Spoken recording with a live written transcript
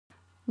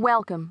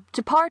Welcome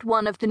to Part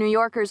 1 of the New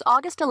Yorker's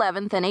August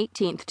 11th and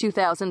 18th,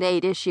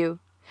 2008 issue.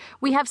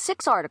 We have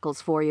 6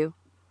 articles for you.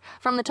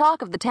 From the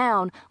talk of the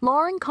town,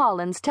 Lauren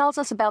Collins tells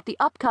us about the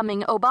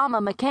upcoming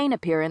Obama-McCain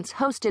appearance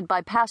hosted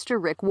by Pastor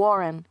Rick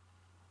Warren.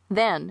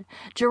 Then,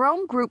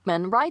 Jerome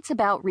Groopman writes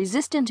about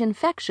resistant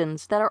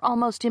infections that are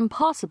almost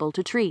impossible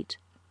to treat.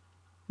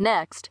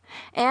 Next,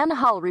 Anne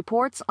Hull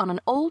reports on an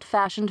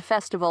old-fashioned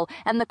festival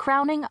and the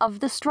crowning of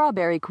the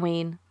Strawberry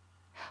Queen.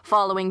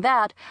 Following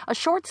that, a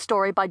short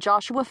story by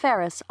Joshua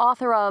Ferris,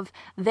 author of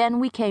Then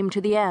We Came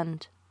to the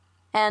End.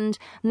 And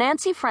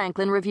Nancy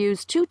Franklin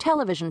reviews 2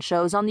 television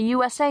shows on the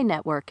USA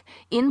Network,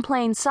 In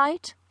Plain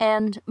Sight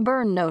and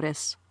Burn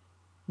Notice.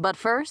 But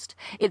first,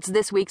 it's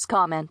this week's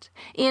comment.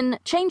 In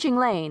Changing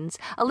Lanes,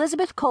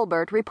 Elizabeth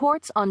Colbert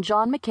reports on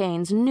John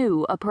McCain's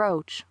new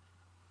approach.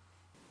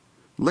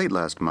 Late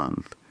last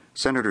month,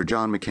 Senator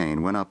John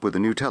McCain went up with a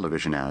new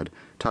television ad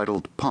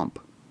titled Pump.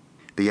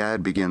 The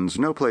ad begins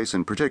no place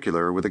in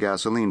particular with a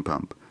gasoline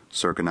pump,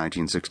 circa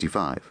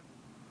 1965.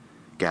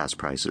 Gas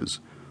prices,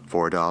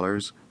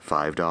 $4,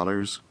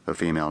 $5, a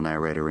female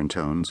narrator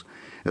intones,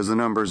 as the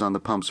numbers on the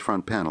pump's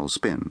front panel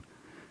spin.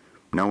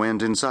 No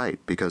end in sight,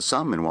 because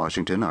some in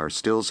Washington are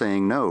still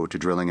saying no to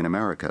drilling in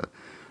America,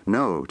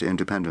 no to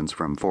independence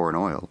from foreign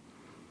oil.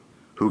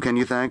 Who can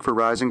you thank for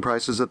rising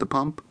prices at the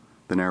pump?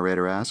 The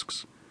narrator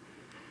asks.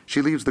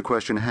 She leaves the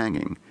question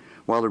hanging,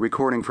 while a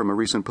recording from a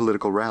recent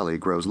political rally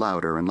grows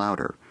louder and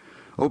louder.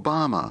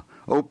 Obama!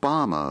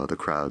 Obama! The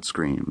crowd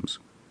screams.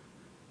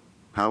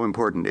 How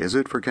important is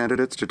it for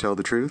candidates to tell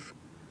the truth?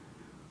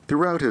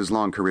 Throughout his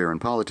long career in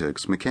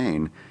politics,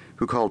 McCain,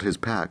 who called his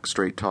PAC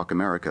Straight Talk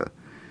America,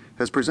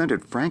 has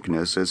presented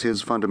frankness as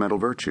his fundamental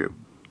virtue.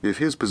 If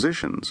his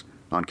positions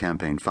on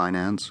campaign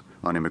finance,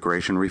 on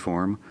immigration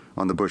reform,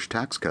 on the Bush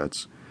tax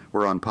cuts,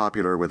 were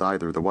unpopular with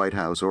either the White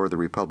House or the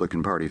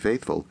Republican Party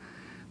faithful,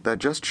 that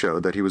just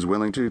showed that he was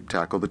willing to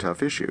tackle the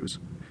tough issues.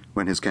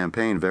 When his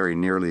campaign very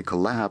nearly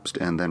collapsed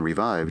and then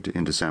revived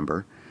in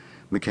December,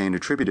 McCain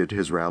attributed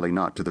his rally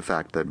not to the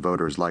fact that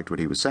voters liked what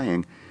he was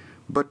saying,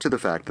 but to the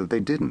fact that they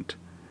didn't.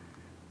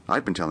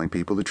 I've been telling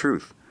people the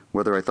truth,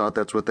 whether I thought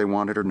that's what they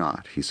wanted or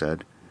not, he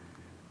said.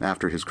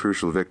 After his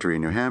crucial victory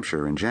in New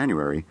Hampshire in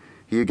January,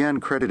 he again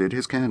credited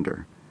his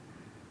candor.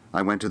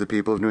 I went to the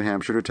people of New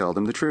Hampshire to tell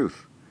them the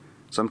truth.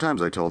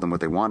 Sometimes I told them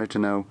what they wanted to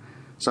know,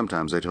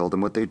 sometimes I told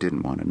them what they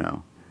didn't want to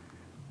know.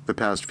 The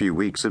past few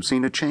weeks have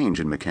seen a change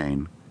in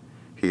McCain.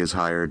 He has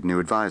hired new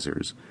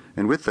advisors,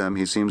 and with them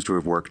he seems to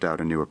have worked out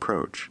a new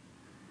approach.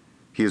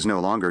 He is no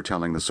longer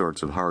telling the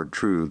sorts of hard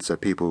truths that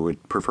people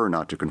would prefer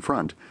not to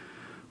confront,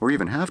 or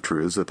even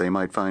half-truths that they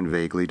might find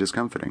vaguely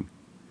discomforting.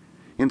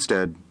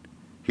 Instead,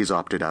 he's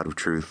opted out of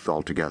truth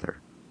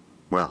altogether.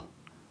 Well,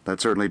 that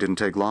certainly didn't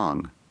take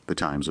long, the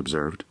Times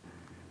observed.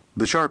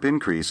 The sharp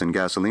increase in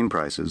gasoline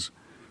prices,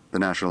 the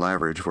national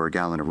average for a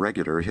gallon of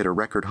regular hit a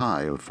record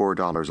high of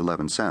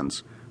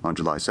 $4.11 on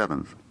July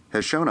 7th,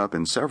 has shown up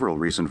in several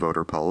recent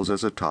voter polls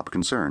as a top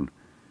concern.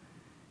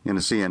 In a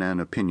CNN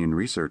opinion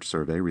research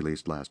survey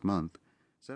released last month,